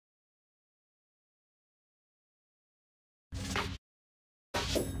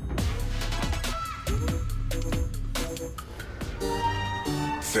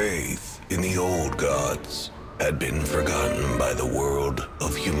in the old gods had been forgotten by the world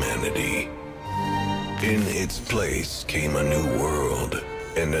of humanity. In its place came a new world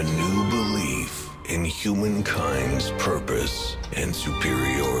and a new belief in humankind's purpose and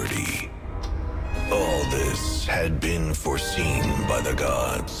superiority. All this had been foreseen by the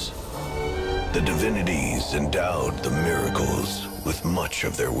gods. The divinities endowed the miracles with much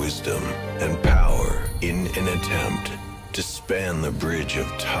of their wisdom and power in an attempt to span the bridge of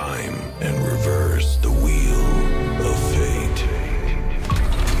time and reverse the wheel of fate.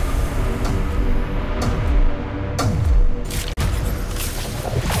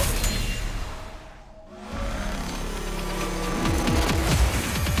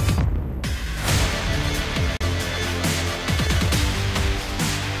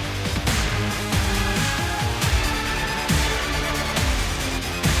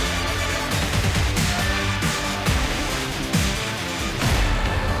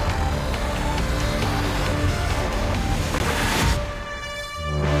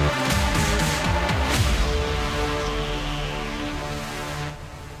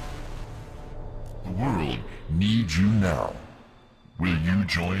 Need you now. Will you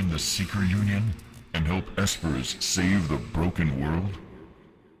join the Seeker Union and help Espers save the broken world?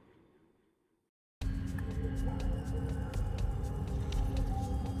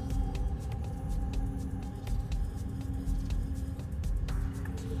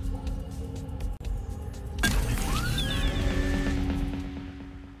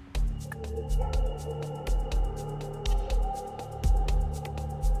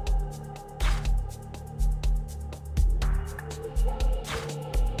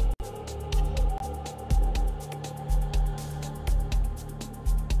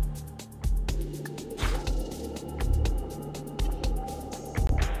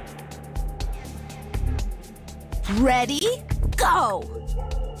 Ready? Go!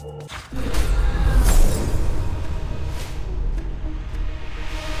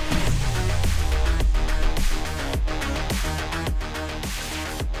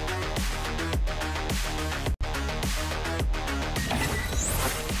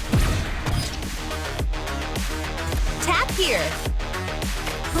 Tap here!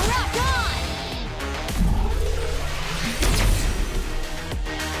 Rock on!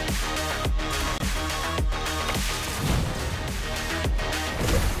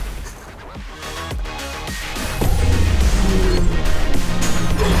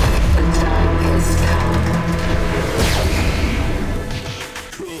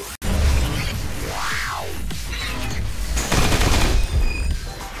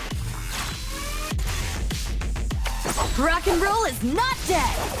 Rock and roll is not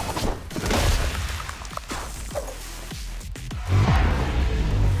dead!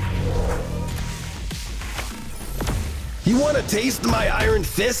 You want to taste my iron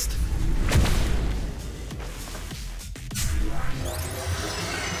fist?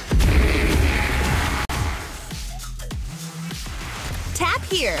 Tap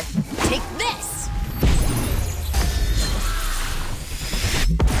here! Take this!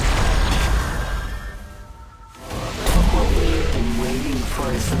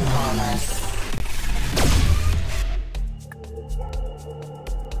 Force upon us.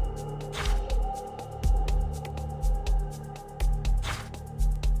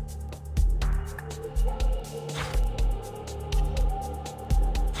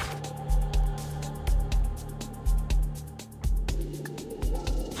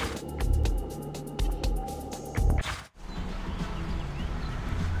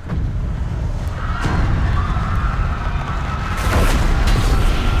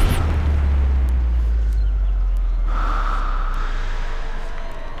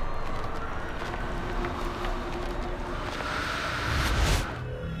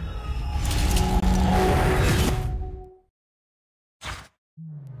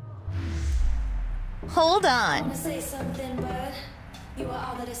 Hold on. I wanna say something, but you are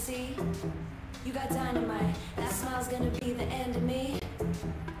all that I see. You got dynamite. That smile's gonna be the end of me.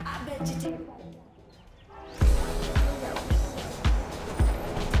 I bet you take.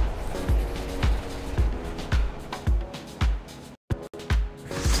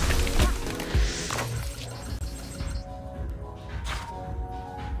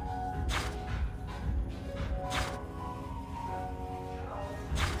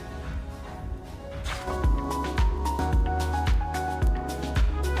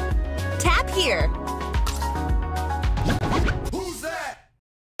 Here. Who's that?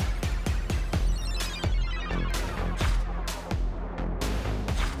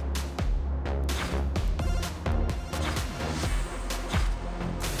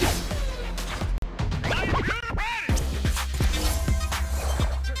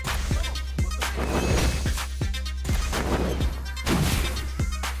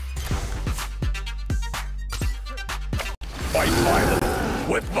 Fight violence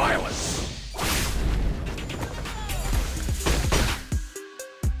with violence.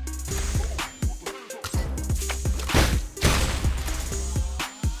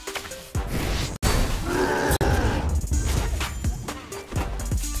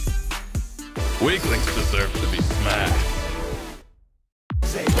 Weaklings deserve to be smashed.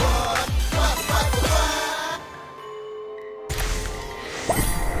 Say what?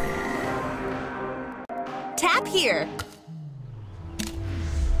 Tap here.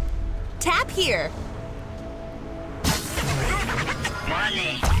 Tap here.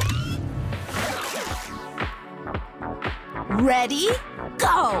 Ready?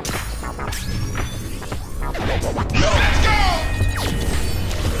 Go! Let's go!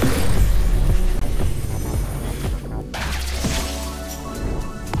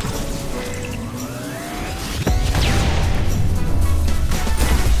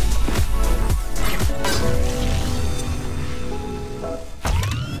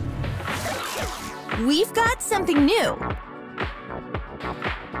 We've got something new.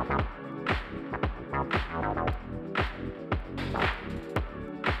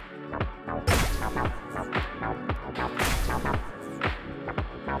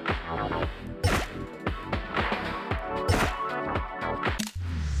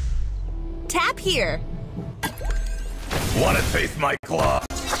 Tap here. Wanna taste my claw?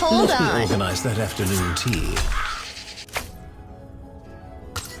 Hold Let me on. organize that afternoon tea.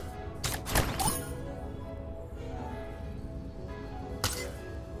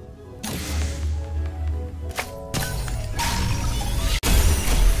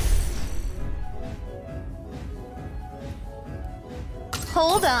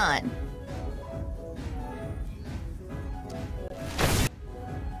 Hold on.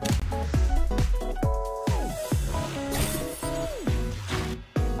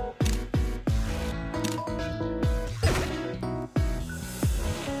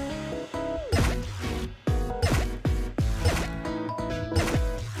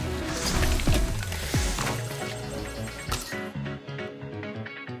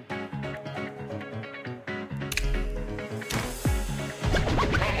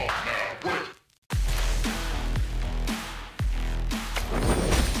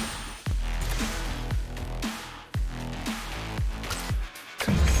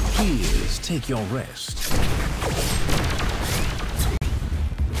 Please take your rest.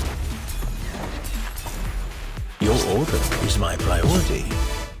 Your order is my priority.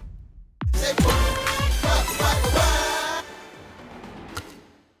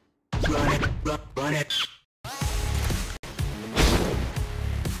 Run it.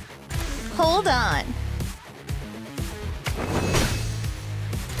 Hold on.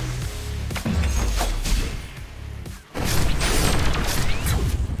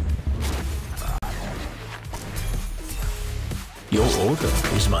 Your order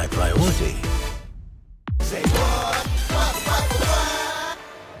is my priority. Say what?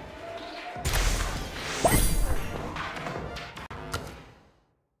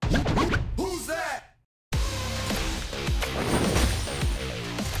 Who's that?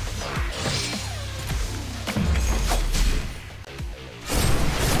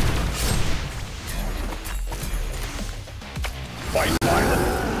 Fight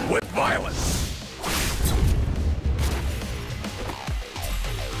violence with violence.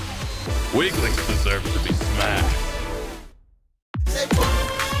 Weaklings deserve to be smashed.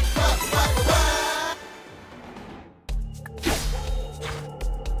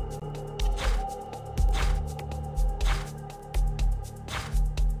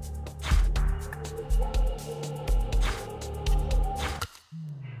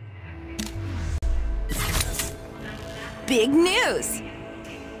 Big news!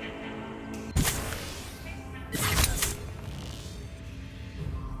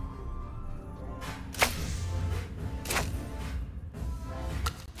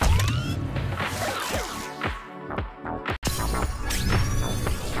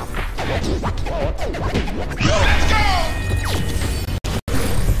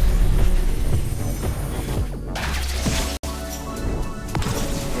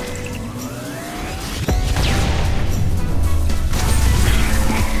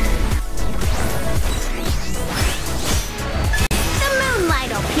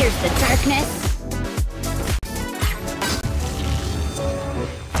 The darkness.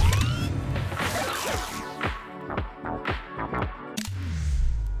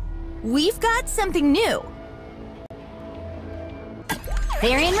 We've got something new.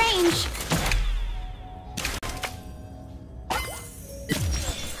 They're in range.